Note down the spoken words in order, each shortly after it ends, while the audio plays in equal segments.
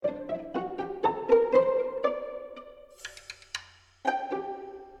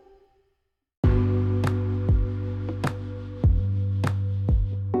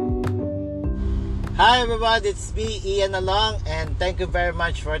Hi everyone, it's me, Ian Along, and thank you very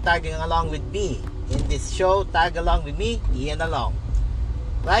much for tagging along with me in this show, Tag Along with me, Ian Along.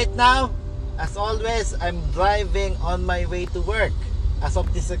 Right now, as always, I'm driving on my way to work. As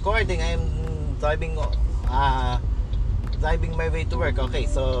of this recording, I'm driving my way to work. Okay,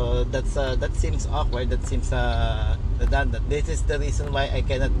 so that seems awkward. That seems redundant. This is the reason why I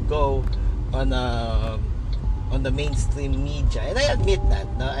cannot go on the mainstream media, and I admit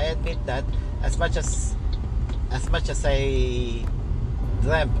that. No, I admit that. As much as I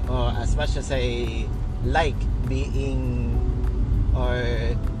dreamt, or as much as I like being, or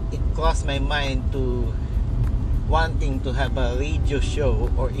it crossed my mind to wanting to have a radio show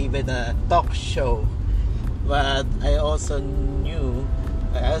or even a talk show, but I also know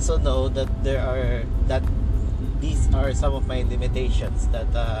that these are some of my limitations, that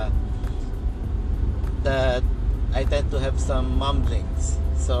I tend to have some mumblings.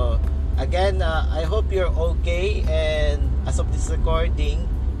 So again, I hope you're okay, and as of this recording,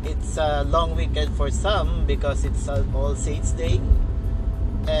 it's a long weekend for some because it's All Saints Day,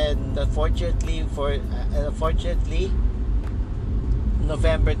 and unfortunately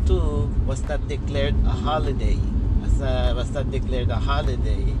November 2 was not declared a holiday,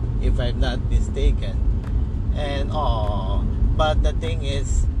 if I'm not mistaken. And but the thing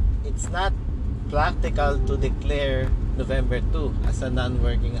is, it's not practical to declare November 2 as a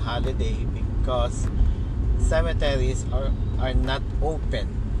non-working holiday because cemeteries are not open.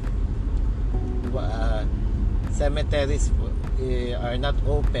 Cemeteries are not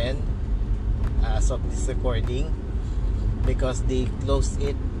open as of this recording because they closed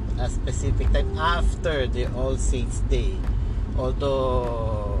it a specific time after the All Saints Day.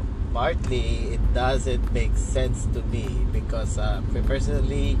 Although partly it doesn't make sense to me because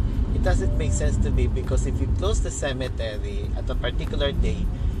personally it doesn't make sense to me, because if you close the cemetery at a particular day,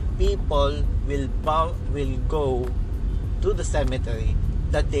 people will go to the cemetery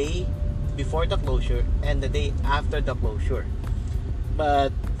the day before the closure and the day after the closure.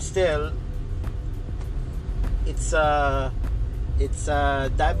 But still, it's damn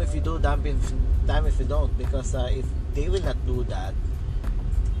if you do, damn if you don't, because if they will not do that,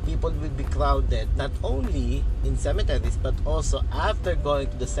 people will be crowded not only in cemeteries but also after going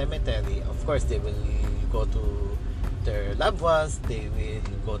to the cemetery. Of course, they will go to their loved ones, they will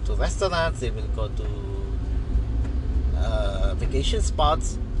go to restaurants, they will go to vacation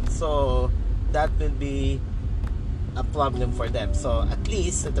spots. So that will be a problem for them. So at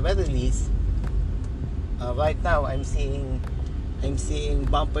the very least, right now I'm seeing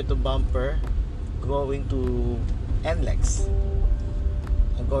bumper to bumper going to NLEX.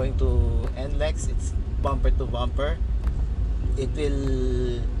 I'm going to NLEX. It's bumper to bumper.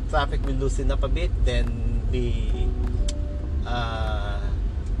 Traffic will loosen up a bit, then be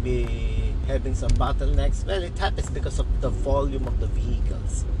having some bottlenecks. Well, it happens because of the volume of the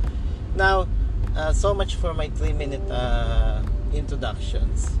vehicles. Now, so much for my 3-minute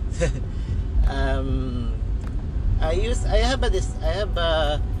introductions.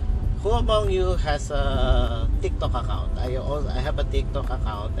 Who among you has a TikTok account? I have a TikTok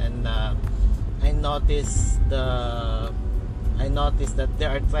account, and I noticed that there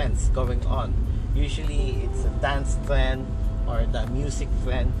are trends going on. Usually it's a dance trend or the music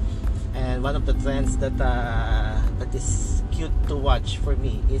trend, and one of the trends that is cute to watch for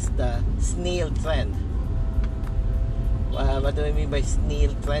me is the snail trend. What do I mean by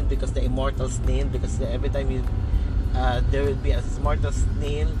snail trend? Because the immortal snail, because every time there will be a immortal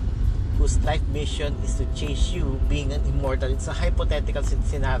snail whose life mission is to chase you being an immortal. It's a hypothetical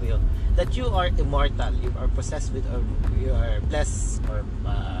scenario that you are immortal, you are possessed with, or you are blessed, or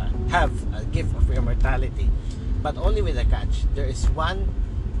have a gift of immortality, but only with a catch. There is one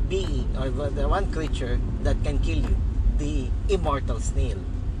being, or the one creature that can kill you, the immortal snail,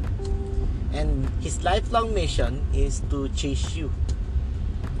 and his lifelong mission is to chase you,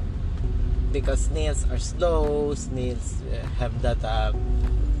 because snails are slow. Snails have that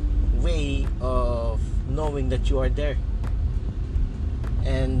way of knowing that you are there,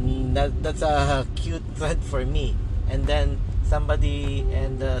 and that's a cute thread for me. And then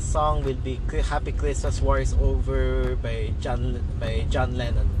the song will be "Happy Christmas, War is Over" by John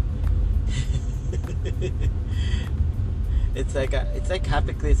Lennon. It's like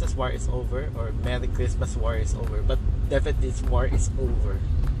 "Happy Christmas, War is Over," or "Merry Christmas, War is Over," but definitely it's "War is Over."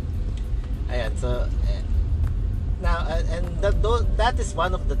 Ayan, so now, and that is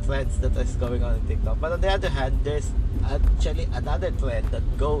one of the trends that is going on in TikTok. But on the other hand, there's actually another trend that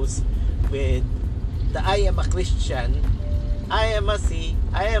goes with the "I am a Christian, I am a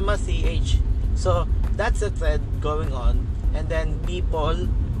CH." So that's a trend going on, and then people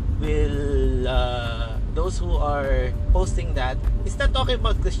those who are posting that, it's not talking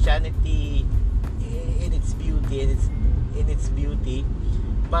about Christianity in its beauty, in its beauty,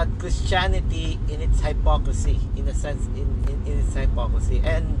 but Christianity in its hypocrisy, in a sense, in its hypocrisy.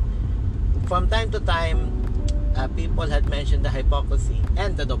 And from time to time, people had mentioned the hypocrisy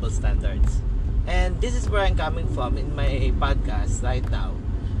and the double standards. And this is where I'm coming from in my podcast right now,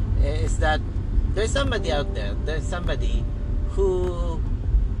 is that there's somebody out there, who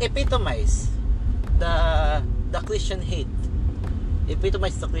epitomize the Christian hate, to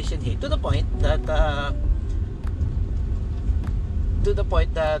the point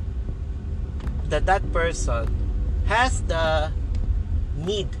that that person has the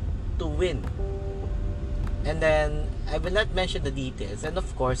need to win. And then I will not mention the details, and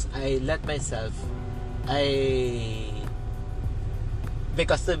of course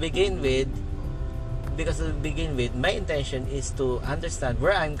because to begin with, my intention is to understand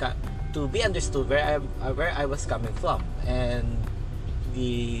to be understood where I was coming from, and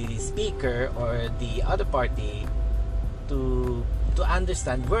the speaker or the other party to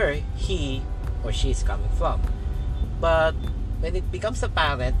understand where he or she is coming from. But when it becomes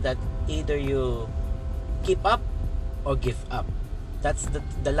apparent that either you keep up or give up, that's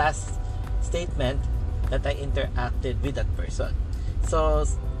the last statement that I interacted with that person. So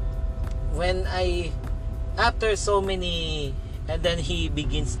when after so many, and then he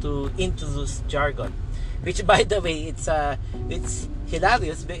begins to introduce jargon, which by the way, it's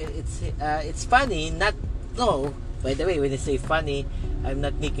hilarious, it's funny. By the way, when I say funny, I'm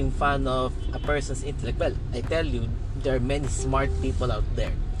not making fun of a person's intellect. Well, I tell you, there are many smart people out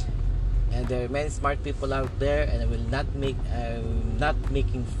there, and I'm not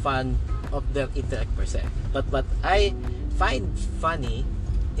making fun of their intellect per se. But what I find funny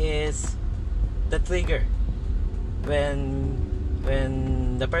is the trigger,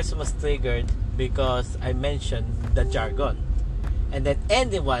 when the person was triggered because I mentioned the jargon, and then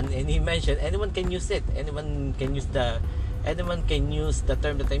he mentioned anyone can use it, anyone can use the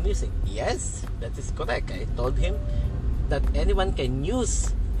term that I'm using. Yes, that is correct. I told him that anyone can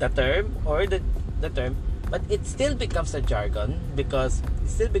use the term or the term, but it still becomes a jargon because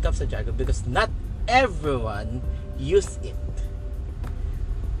not everyone use it.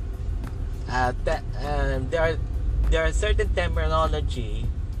 There are certain terminology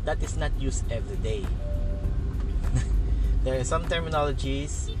that is not used every day. There are some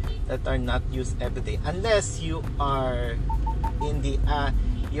terminologies that are not used every day unless you are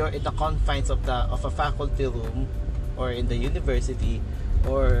you're in the confines of a faculty room, or in the university,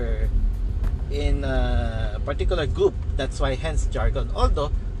 or in a particular group. That's why hence jargon.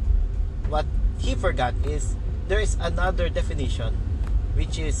 Although what he forgot is there's another definition.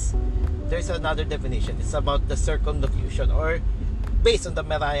 It's about the circumlocution, or based on the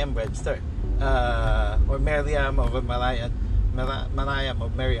Merriam-Webster, or Merriam or Merriam.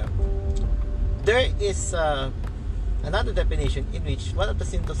 There is another definition in which one of the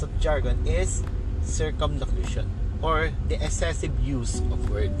symptoms of jargon is circumlocution, or the excessive use of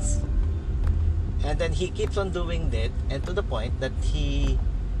words. And then he keeps on doing that, and to the point that he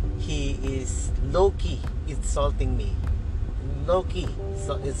is low-key insulting me.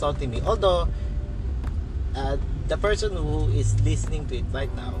 Although the person who is listening to it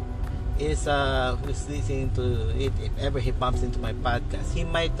right now is who's listening to it, if ever he bumps into my podcast, he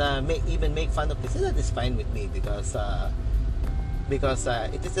might even make fun of this, and that is fine with me, because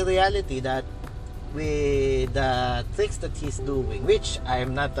it is a reality that with the tricks that he's doing, which I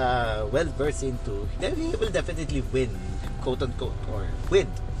am not well versed into, then he will definitely win, quote unquote, or win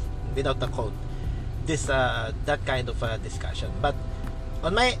without the quote, this that kind of discussion. But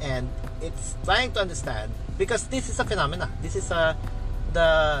on my end, it's trying to understand, because this is a phenomena. This is the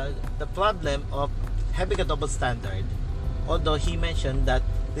problem of having a double standard. Although he mentioned that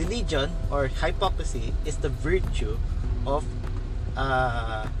religion or hypocrisy is the virtue of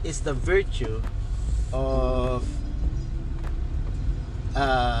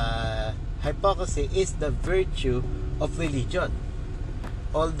hypocrisy is the virtue of religion.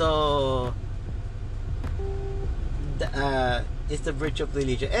 Although is the virtue of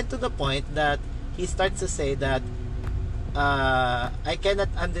religion, and to the point that he starts to say that I cannot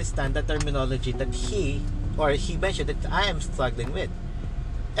understand the terminology that he mentioned that I am struggling with.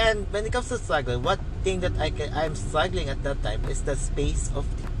 And when it comes to struggling, one thing that I am struggling at that time is the space of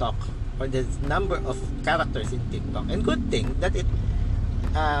TikTok, or the number of characters in TikTok. And good thing that it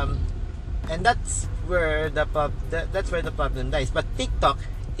and that's where the problem lies. But TikTok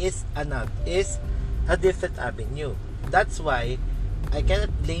is a different avenue. That's why I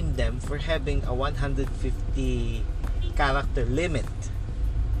cannot blame them for having a 150 character limit.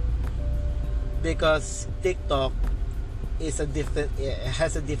 because TikTok has a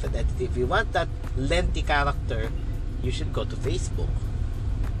different entity. If you want that lengthy character, you should go to Facebook.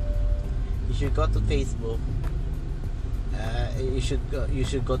 You should go to Facebook. You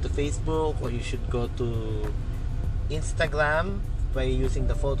should go to Facebook, or you should go to Instagram by using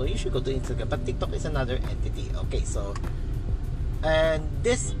the photo. You should go to Instagram, but TikTok is another entity. Okay, so and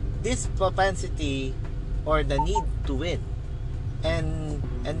this propensity or the need to win, and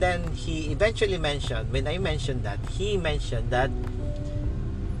then he eventually mentioned, when I mentioned that, he mentioned that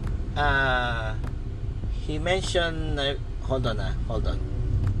hold on.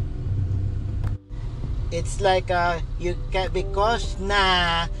 It's like you can, because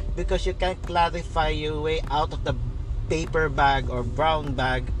you can clarify your way out of the paper bag or brown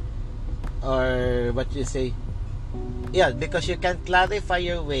bag, or what you say, because you can clarify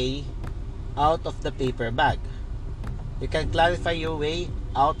your way out of the paper bag. You can clarify your way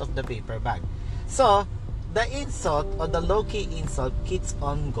out of the paper bag. So the insult, or the low-key insult, keeps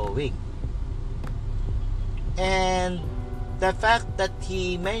on going. And the fact that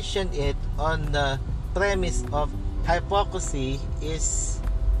he mentioned it on the premise of hypocrisy is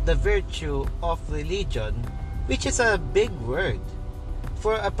the virtue of religion, which is a big word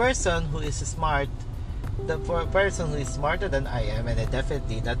for a person who is smart. For a person who is smarter than I am, and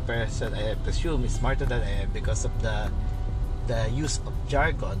definitely that person, I presume, is smarter than I am because of the use of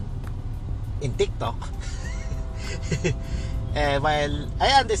jargon in TikTok. While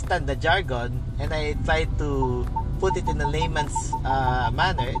I understand the jargon, and I try to put it in a layman's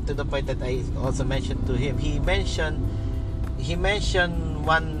manner, to the point that I also mentioned to him. He mentioned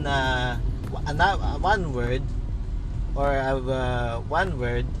one word, or one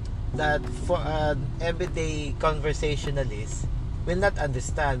word that for an everyday conversationalist will not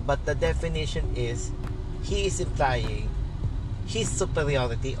understand, but the definition is, he is implying his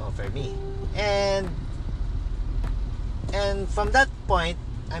superiority over me. And from that point,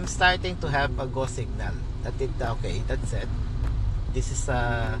 I'm starting to have a go signal that okay, that's it. This is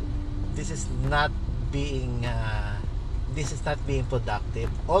not being productive.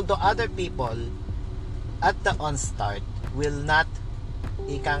 Although other people at the onstart will not,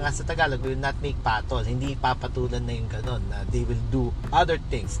 ika nga sa Tagalog, will not make patol. Hindi papatulan na yung ganon, na they will do other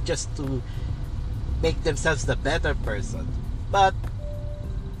things just to make themselves the better person. But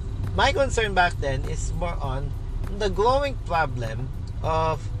my concern back then is more on the growing problem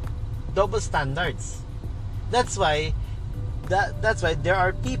of double standards. That's why there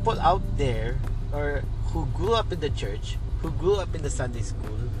are people out there, or who grew up in the church, who grew up in the Sunday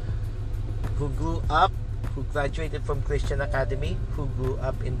school, who graduated from Christian Academy, who grew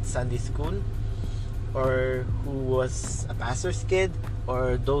up in Sunday school, or who was a pastor's kid,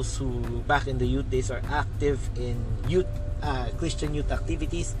 or those who back in the youth days are active in Christian youth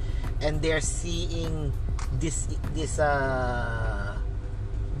activities, and they're seeing these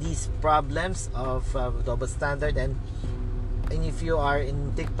problems of double standard. And if you are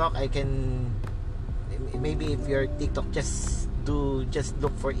in TikTok, maybe if you're TikTok, just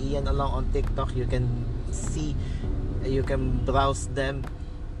look for Ian Along on TikTok. You can see, you can browse them,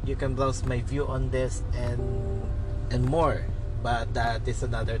 you can browse my view on this and more. But that is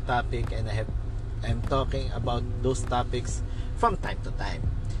another topic, and I'm talking about those topics from time to time.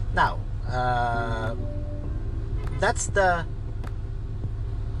 Now, that's the,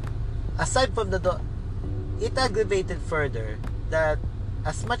 aside from it aggravated further that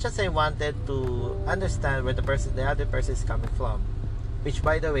as much as I wanted to understand where the other person is coming from, which,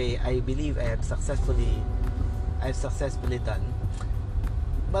 by the way, I believe I've successfully done,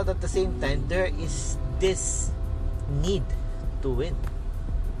 but at the same time, there is this need to win.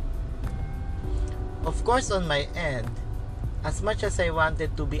 Of course, on my end, as much as I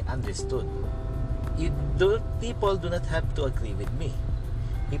wanted to be understood, people do not have to agree with me.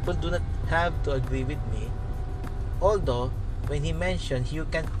 People do not have to agree with me. Although, when he mentioned you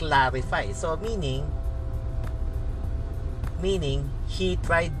can clarify, so meaning he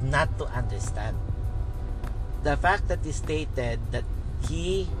tried not to understand. The fact that he stated that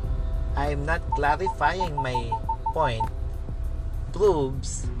I'm not clarifying my point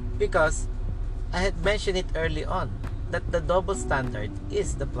proves, because I had mentioned it early on, that the double standard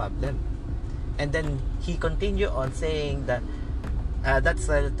is the problem. And then he continued on saying that that's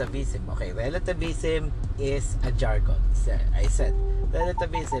relativism. Okay, relativism is a jargon. I said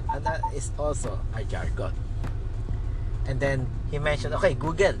relativism, and that is also a jargon. And then he mentioned, okay,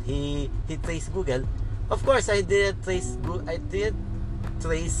 Google. He traced Google. Of course, I did trace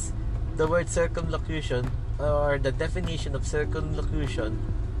the word circumlocution, or the definition of circumlocution,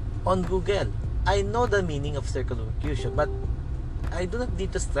 on Google. I know the meaning of circumlocution, but I do not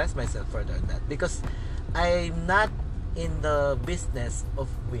need to stress myself further on that, because I'm not in the business of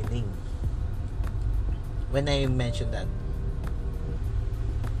winning. When I mention that,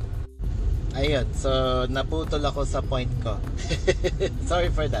 ayun, so naputol ako sa point ko.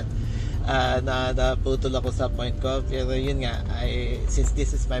 Sorry for that. Naputol ako sa point ko, pero yun nga, since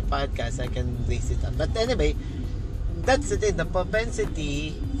this is my podcast, I can raise it up. But anyway, that's it, the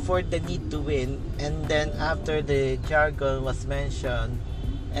propensity for the need to win. And then after the jargon was mentioned,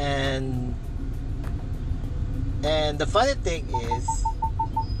 and the funny thing is,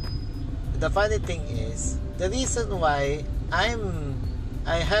 the reason why I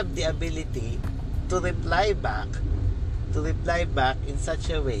have the ability to reply back in such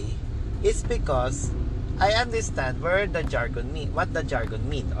a way is because I understand what the jargon mean,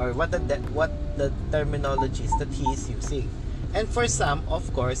 or what the terminologies that he is using. And for some,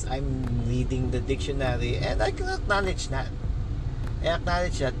 of course, I'm reading the dictionary, and I can acknowledge that.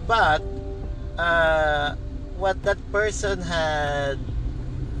 But what that person had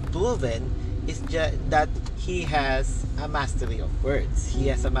proven is that he has a mastery of words.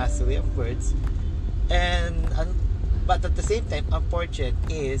 But at the same time, unfortunate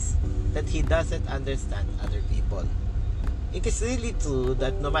is that he doesn't understand other people. It is really true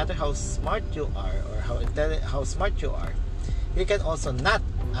that no matter how smart you are, or how smart you are, you can also not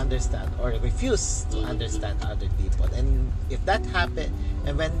understand or refuse to understand other people. And if that happen,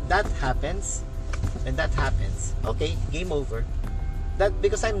 and when that happens, okay, game over. That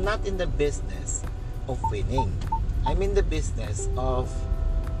because I'm not in the business of winning. I'm in the business of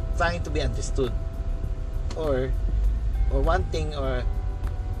trying to be understood, or wanting or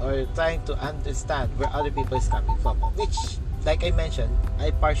trying to understand where other people is coming from, which, like I mentioned,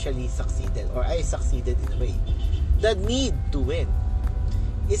 I partially succeeded, or I succeeded in a way. The need to win.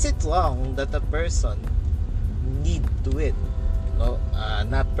 Is it wrong that a person need to win? No,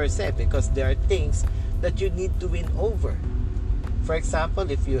 not per se, because there are things that you need to win over. For example,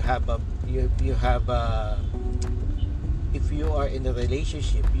 if you are in a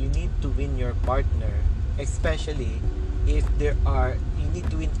relationship, you need to win your partner, especially if you need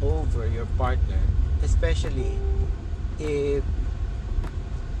to win over your partner, especially if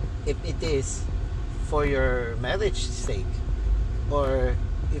it is for your marriage sake, or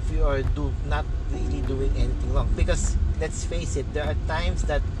if you are not really doing anything wrong. Because let's face it, there are times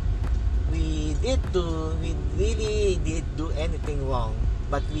that we really did do anything wrong,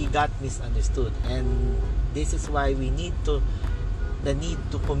 but we got misunderstood, and this is why the need to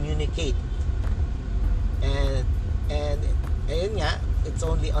communicate. And ayun nga, it's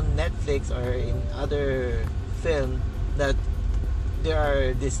only on Netflix or in other film that there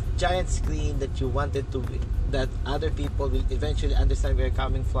are this giant screen that you wanted to, that other people will eventually understand where you're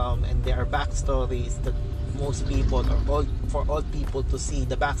coming from, and there are backstories that most people, or for all people to see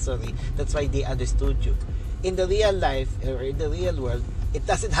the backstory. That's why they understood you. In the real life, or in the real world, it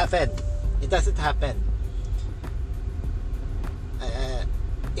doesn't happen.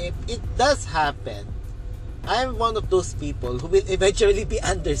 If it does happen, I'm one of those people who will eventually be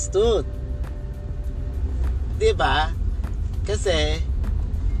understood. Diba? Kasi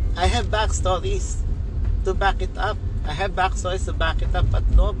I have backstories to back it up. But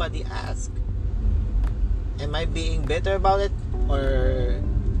nobody asked. Am I being bitter about it, or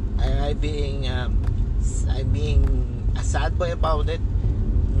am I being a sad boy about it?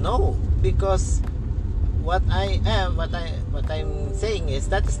 No, because what I'm saying is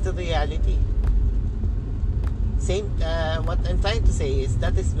that is the reality. What I'm trying to say is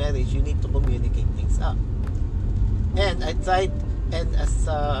that is marriage. You need to communicate things up. And I tried, and as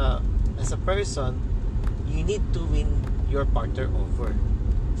a person, you need to win your partner over.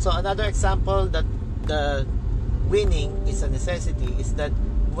 So another example that the winning is a necessity is that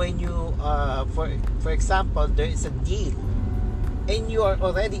when you for example, there is a deal, and you are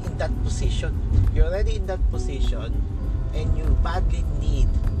already in that position. And you badly need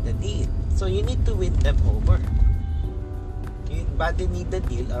the deal. So you need to win them over. You badly need the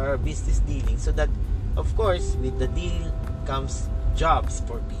deal, or business dealing, so that, of course, with the deal comes jobs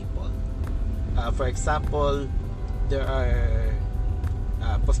for people. For example, there are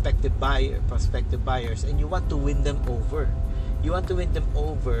prospective buyers, and you want to win them over. You want to win them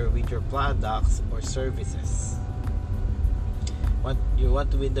over with your products or services. You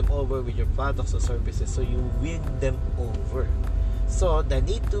want to win them over with your products or services, so you win them over. So the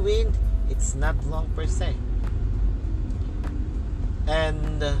need to win, it's not wrong per se.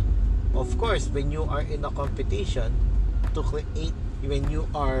 And of course, when you are in a competition when you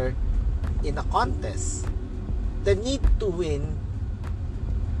are in a contest, the need to win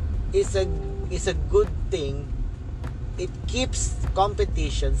is a good thing it keeps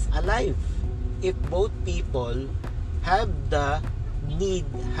competitions alive. If both people have the need,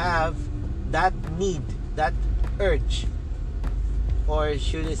 have that need, that urge, or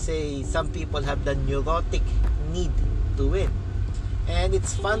should I say, some people have the neurotic need to win. And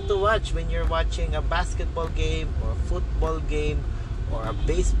it's fun to watch when you're watching a basketball game or a football game or a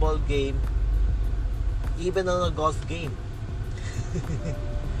baseball game, even on a golf game.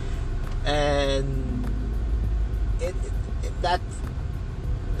 And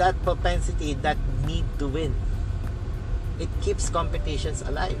that propensity, that need to win, it keeps competitions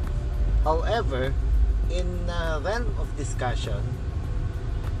alive. However, in a realm of discussion,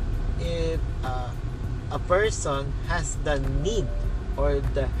 if a person has the need or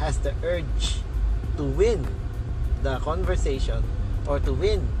has the urge to win the conversation or to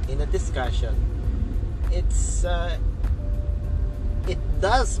win in a discussion, it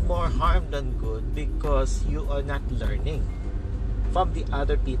does more harm than good, because you are not learning from the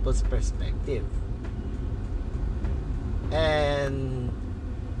other people's perspective. And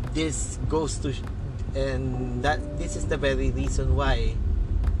this goes to and that this is the very reason why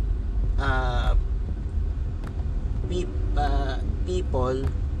people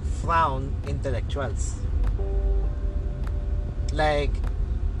frown intellectuals. Like,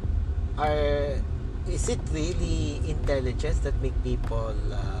 is it really intelligence that make people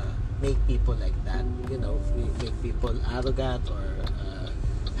like that? You know, make people arrogant, or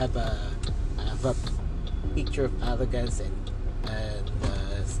have a picture of arrogance and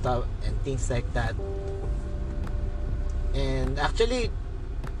stuff and things like that. And actually,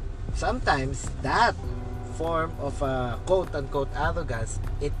 sometimes that form of quote-unquote arrogance,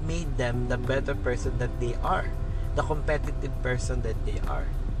 it made them the better person that they are, the competitive person that they are.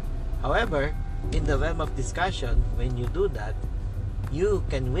 However, in the realm of discussion, when you do that, you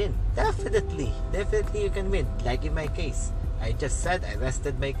can win. Definitely you can win. Like in my case, I just said I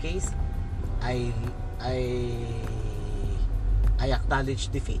rested my case. I acknowledge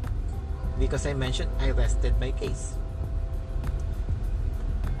defeat because I mentioned I rested my case.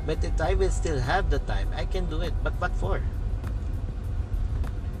 But if I will still have the time, I can do it. But what for?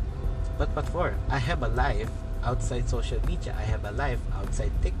 I have a life outside social media. I have a life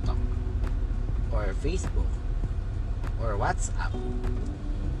outside TikTok or Facebook or WhatsApp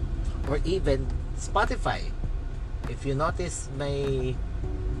or even Spotify. If you notice the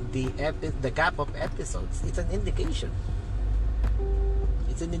gap of episodes, it's an indication.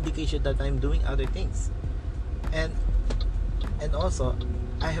 It's an indication that I'm doing other things. And also,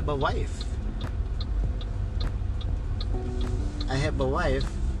 I have a wife. I have a wife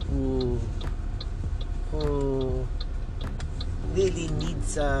who really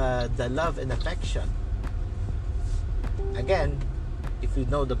needs the love and affection. Again, if you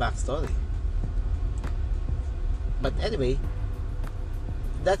know the backstory. But anyway,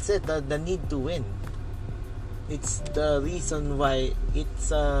 that's it. The need to win. It's the reason why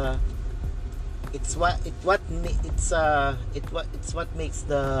it's what makes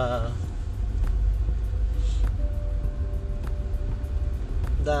the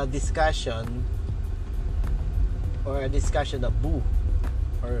discussion or a discussion a boo,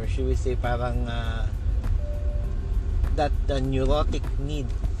 or should we say parang that the neurotic need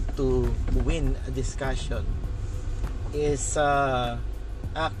to win a discussion is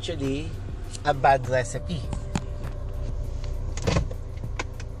actually a bad recipe.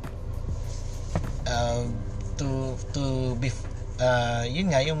 To be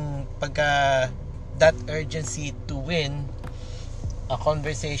yun nga, yung pagka that urgency to win a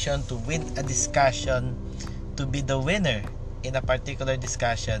conversation, to win a discussion, to be the winner in a particular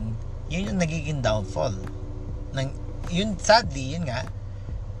discussion, yun yung nagiging downfall. Yun, sadly, yun nga,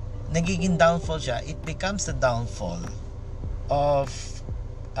 nagiging downfall siya. It becomes a downfall of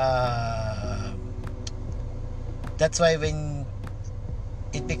that's why when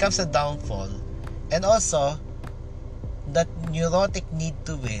it becomes a downfall, and also that neurotic need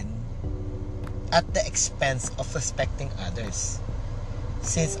to win at the expense of respecting others.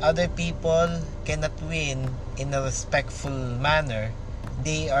 Since other people cannot win in a respectful manner,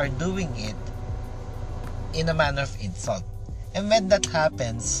 they are doing it in a manner of insult. And when that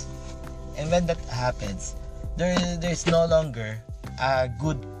happens, there's no longer a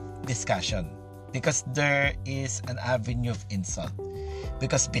good discussion, because there is an avenue of insult,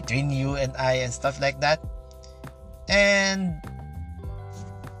 because between you and I and stuff like that. And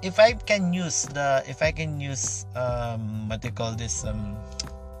if I can use what they call this, I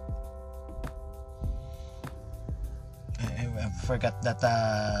forgot that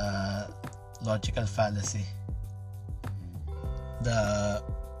logical fallacy,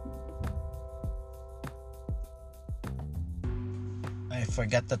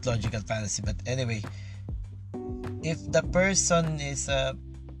 forgot that logical fallacy. But anyway, if the person is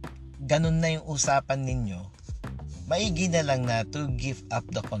ganun na yung usapan ninyo, maigi na lang na to give up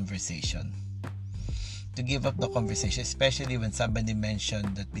the conversation. To give up the conversation, especially when somebody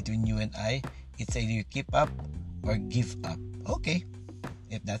mentioned that between you and I, it's either you keep up or give up. Okay,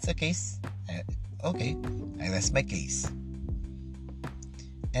 if that's the case, okay, I rest my case.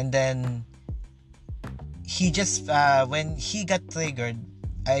 And then he just when he got triggered,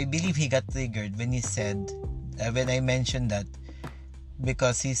 I believe he got triggered when he said when I mentioned that,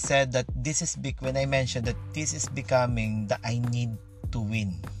 because he said that when I mentioned that this is becoming the I need to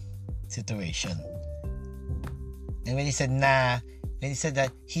win situation. And when he said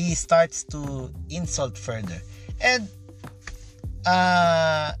that, he starts to insult further. And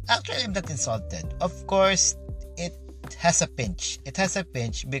actually, I'm not insulted. Of course, it has a pinch. It has a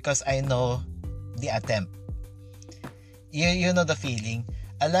pinch because I know the attempt. You know the feeling.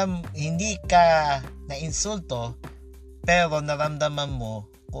 Alam, hindi ka na-insulto, pero naramdaman mo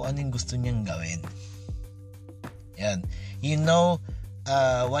kung anong gusto niyang gawin. Yan. You know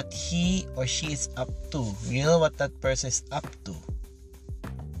what he or she is up to. You know what that person is up to.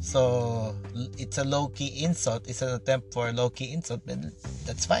 So, it's a low-key insult. It's an attempt for a low-key insult, but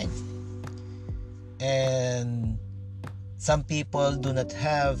that's fine. And some people do not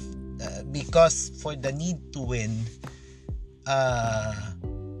have, because for the need to win,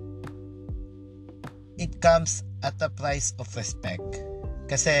 it comes at the price of respect.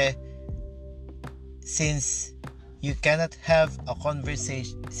 Kasi, since you cannot have a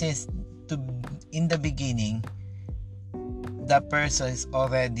conversation, in the beginning, the person is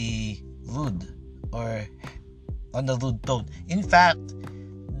already rude or on a rude tone. In fact,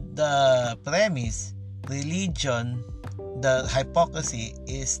 the premise, religion, the hypocrisy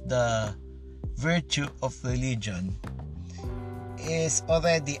is the virtue of religion, is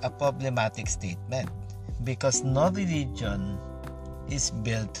already a problematic statement, because no religion is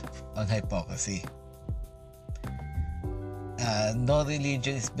built on hypocrisy. No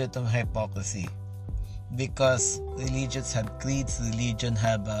religion is built on hypocrisy, because religions have creeds, religion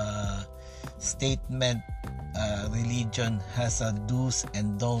have a statement, religion has a do's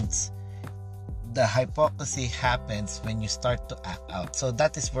and don'ts. The hypocrisy happens when you start to act out. So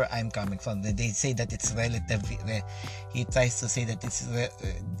that is where I'm coming from. They say that it's relative. He tries to say that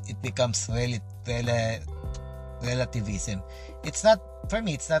it becomes relativism. It's not, for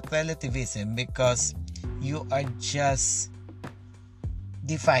me, it's not relativism, because you are just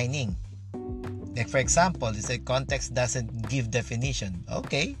defining. Like, for example, you say context doesn't give definition.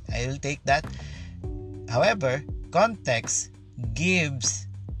 Okay, I will take that. However, context gives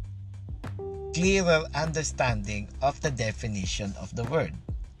clearer understanding of the definition of the word,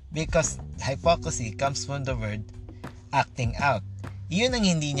 because hypocrisy comes from the word acting out. Yun ang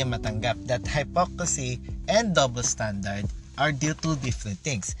hindi niya matanggap, that hypocrisy and double standard are two different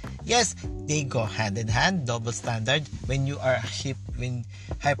things. Yes, they go hand in hand. Double standard, when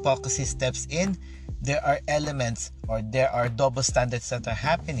hypocrisy steps in, there are elements, or there are double standards that are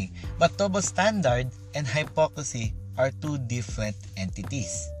happening. But double standard and hypocrisy are two different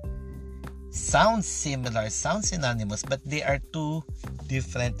entities. Sounds similar, sounds synonymous, but they are two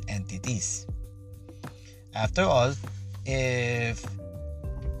different entities. After all, if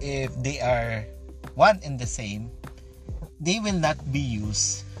they are one and the same, they will not be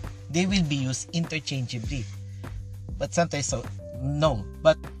used. They will be used interchangeably. But sometimes, no.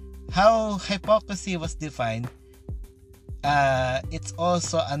 But how hypocrisy was defined, it's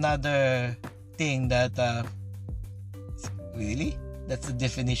also another thing that really, that's the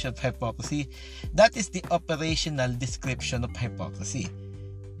definition of hypocrisy. That is the operational description of hypocrisy.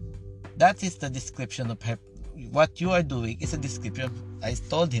 That is the description of what you are doing is a description of, I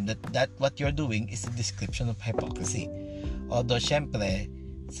told him that what you are doing is a description of hypocrisy. Although syempre,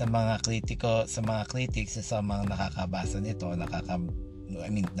 sa mga kritiko, sa mga critics, sa mga nakakabasa nito,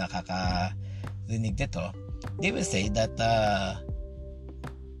 nakakarinig nito, they will say that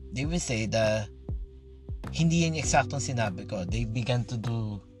hindi yan eksaktong sinabi ko. They began to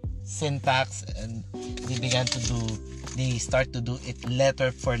do syntax, and they start to do it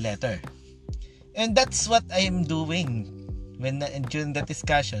letter for letter. And that's what I am doing during the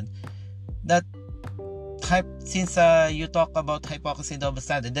discussion. That since you talk about hypocrisy and double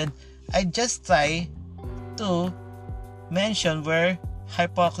standard, then I just try to mention where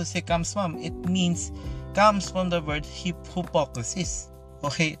hypocrisy comes from. It comes from the word hypocrisis.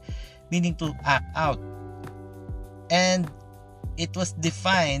 Okay, meaning to act out. And it was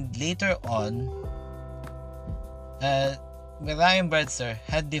defined later on. Merriam-Webster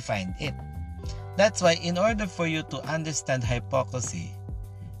had defined it. That's why, in order for you to understand hypocrisy,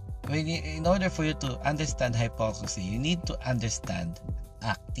 In order for you to understand hypocrisy, you need to understand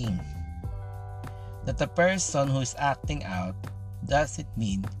acting. That the person who is acting out doesn't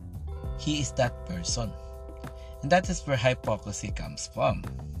mean he is that person. And that is where hypocrisy comes from.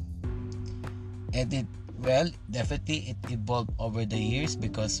 And definitely it evolved over the years,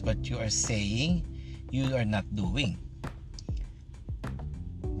 because what you are saying, you are not doing.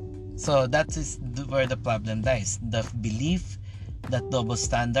 So that is where the problem lies. The belief that double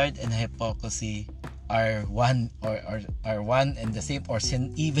standard and hypocrisy are one are one and the same, or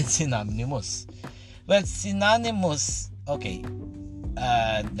even synonymous. Well, synonymous, okay.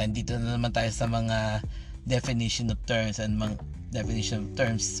 Nandito na naman tayo sa mga definition of terms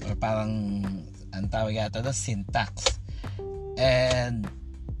or parang ang tawag yata na syntax. And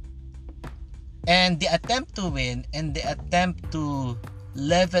the attempt to win and the attempt to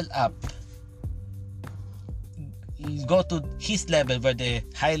level up, go to his level, where the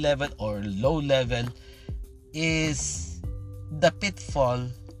high level or low level is the pitfall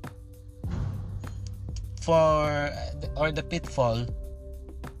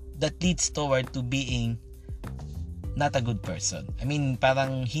that leads toward to being not a good person. I mean,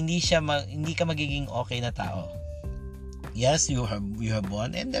 parang hindi ka magiging okay na tao. Yes, you have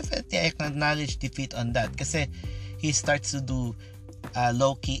won, and definitely I can acknowledge defeat on that, kasi he starts to do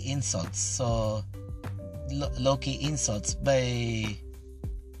low-key insults. So low-key insults by,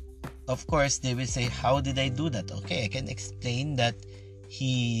 of course, they will say, how did I do that? Okay, I can explain that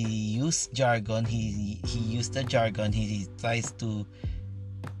he used jargon. He used the jargon. He tries to,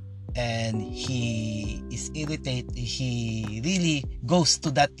 and he is irritated. He really goes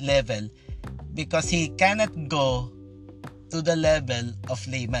to that level because he cannot go to the level of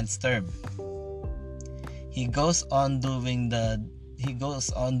layman's term. He goes on doing the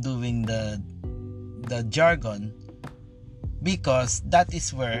jargon because that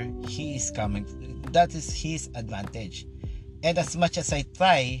is where he is coming. That is his advantage. And as much as I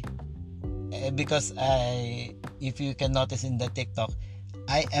try, because if you can notice in the TikTok,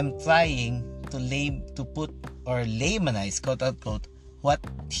 I am trying to put or laymanize, quote unquote, what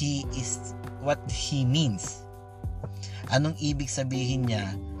he means. Anong ibig sabihin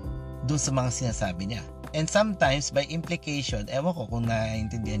niya dun sa mga sinasabi niya. And sometimes, by implication, ewan ko kung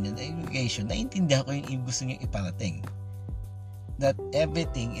naiintindihan niyo, naiintindihan ko yung gusto niyo iparating. That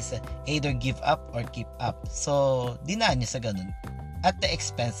everything is either give up or keep up. So, dinaan niya sa ganun at the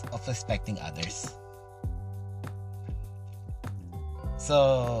expense of respecting others.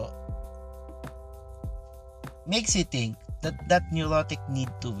 So, makes you think that neurotic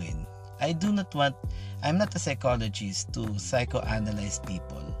need to win. I'm not a psychologist to psychoanalyze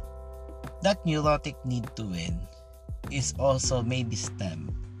people. That neurotic need to win is also maybe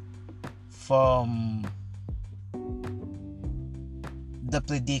stem from the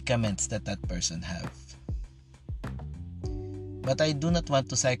predicaments that person have. But I do not want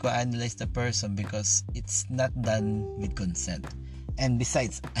to psychoanalyze the person because it's not done with consent. And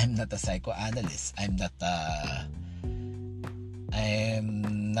besides, I'm not a psychoanalyst. I'm not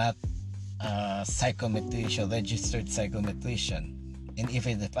a psychometrician, registered psychometrician. And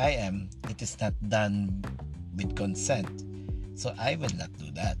even if I am, it is not done with consent. So I will not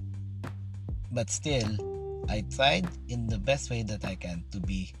do that. But still, I tried in the best way that I can to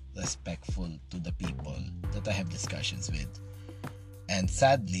be respectful to the people that I have discussions with. And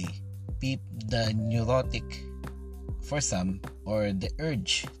sadly, the neurotic for some, or the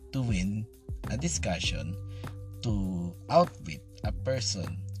urge to win a discussion, to outwit a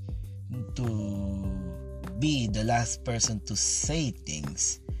person, to be the last person to say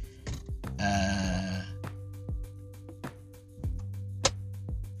things,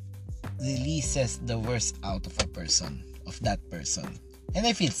 releases the worst out of that person. And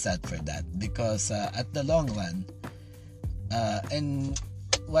I feel sad for that because at the long run, and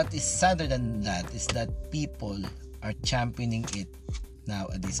what is sadder than that is that people are championing it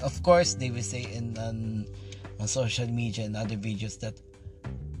nowadays. Of course, they will say on social media and other videos that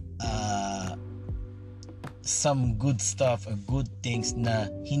some good stuff or good things na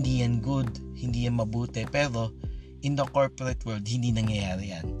hindi yan good, hindi yan mabuti, pero in the corporate world, hindi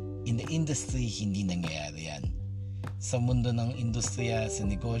nangyayari yan. In the industry, hindi nangyayari yan. Sa mundo ng industriya, sa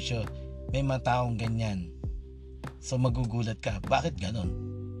negosyo, may mga taong ganyan. So magugulat ka, bakit ganon?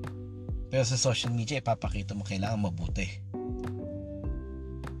 Pero sa social media, ipapakita mo kailangan mabuti.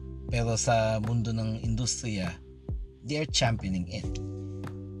 Pero sa mundo ng industriya, they are championing it.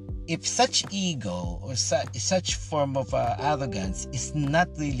 If such ego or such form of arrogance is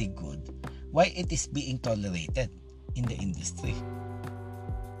not really good, why it is being tolerated in the industry?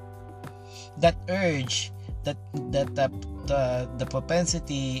 That urge that the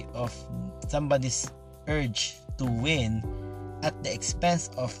propensity of somebody's urge to win at the expense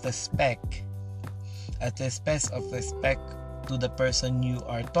of respect, to the person you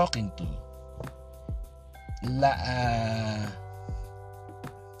are talking to.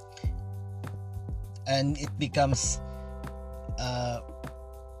 And it becomes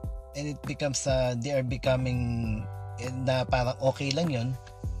they are becoming na parang okay lang yun.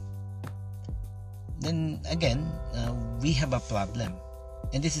 Then again, we have a problem,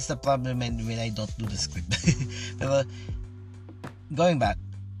 and this is the problem when I don't do the script. Pero going back,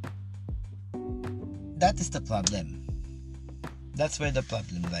 that is the problem. That's where the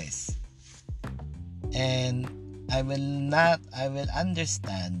problem lies. And I will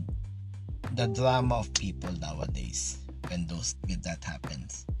understand the drama of people nowadays when that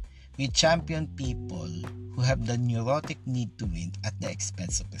happens. We champion people who have the neurotic need to win at the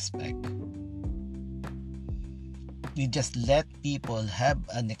expense of respect. We just let people have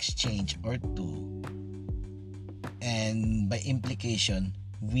an exchange or two, and by implication,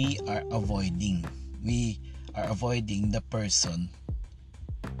 we are avoiding the person,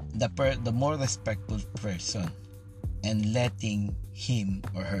 the more respectful person, and letting him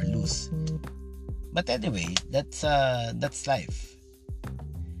or her lose. But anyway, that's life,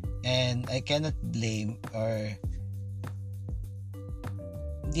 and I cannot blame, or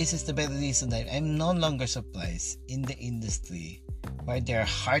this is the better reason that I'm no longer surprised in the industry why there are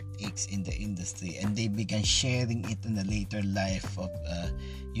heartaches in the industry, and they began sharing it in the later life of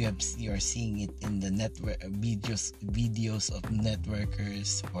you are seeing it in the network videos of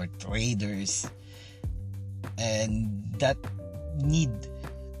networkers or traders, and that need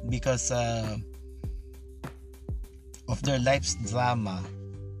because of their life's drama.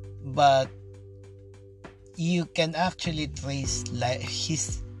 But you can actually trace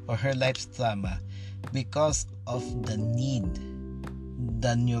his or her life's drama because of the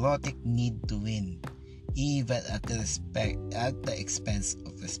neurotic need to win, even at the expense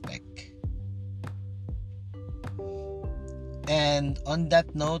of respect. And on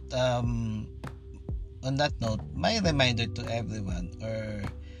that note, my reminder to everyone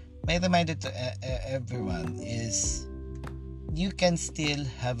is you can still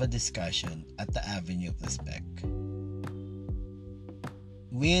have a discussion at the avenue of respect.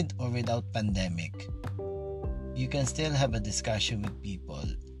 With or without pandemic, you can still have a discussion with people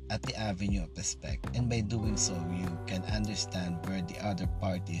at the avenue of respect, and by doing so, you can understand where the other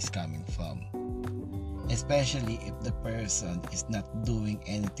party is coming from, especially if the person is not doing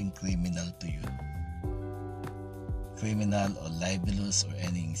anything criminal to you, criminal or libelous or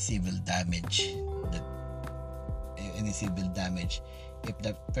any civil damage. If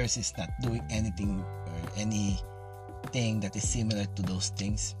the person is not doing anything or anything that is similar to those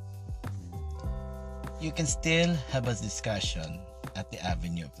things, you can still have a discussion at the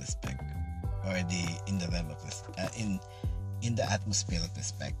avenue of respect, or in the realm of in the atmosphere of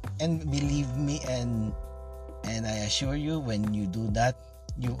respect. And believe me, and I assure you, when you do that,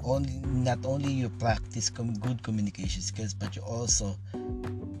 not only you practice good communication skills, but you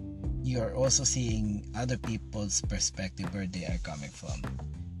are also seeing other people's perspective, where they are coming from.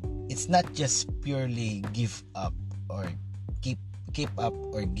 It's not just purely give up or keep up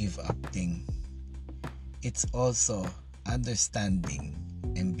or give up thing. It's also understanding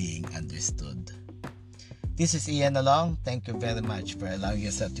and being understood. This is Ian Along. Thank you very much for allowing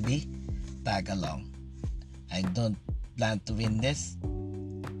yourself to be tag along. I don't plan to win this.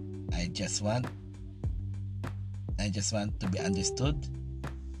 I just want to be understood.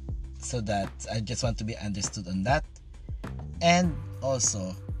 So that I just want to be understood on that, and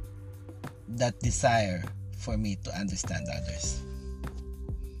also that desire for me to understand others.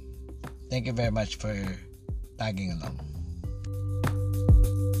 Thank you very much for tagging along.